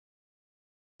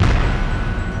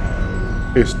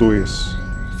Esto es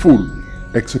Full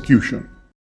Execution.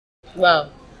 Wow.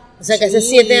 O sea que hace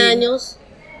 7 años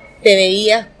te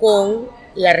veías con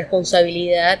la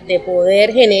responsabilidad de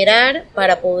poder generar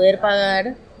para poder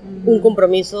pagar un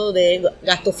compromiso de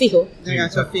gasto fijo. De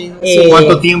gasto fijo.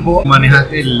 ¿Cuánto tiempo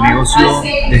manejaste el negocio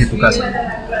desde tu casa?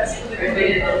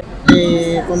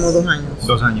 Como 2 años.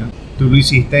 2 años. Tú lo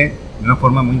hiciste de una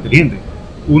forma muy inteligente.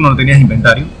 Uno, no tenías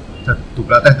inventario. O sea, tu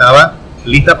plata estaba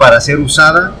lista para ser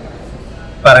usada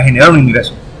para generar un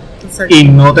ingreso. Exacto. Y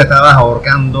no te estabas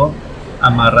ahorcando,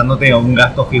 amarrándote a un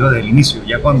gasto fijo desde el inicio.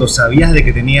 Ya cuando sabías de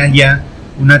que tenías ya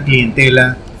una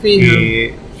clientela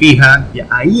fija, ya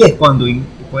ahí es cuando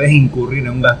puedes incurrir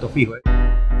en un gasto fijo.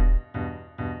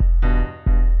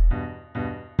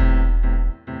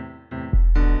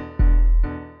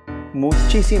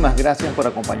 Muchísimas gracias por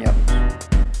acompañarnos.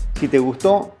 Si te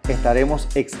gustó, estaremos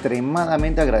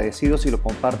extremadamente agradecidos si lo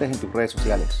compartes en tus redes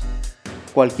sociales.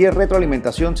 Cualquier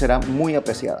retroalimentación será muy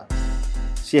apreciada.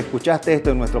 Si escuchaste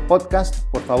esto en nuestro podcast,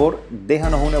 por favor,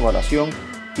 déjanos una evaluación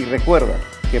y recuerda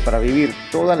que para vivir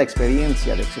toda la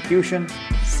experiencia de Execution,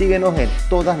 síguenos en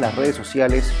todas las redes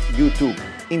sociales: YouTube,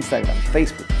 Instagram,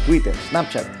 Facebook, Twitter,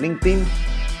 Snapchat, LinkedIn,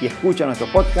 y escucha nuestro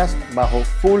podcast bajo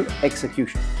Full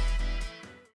Execution.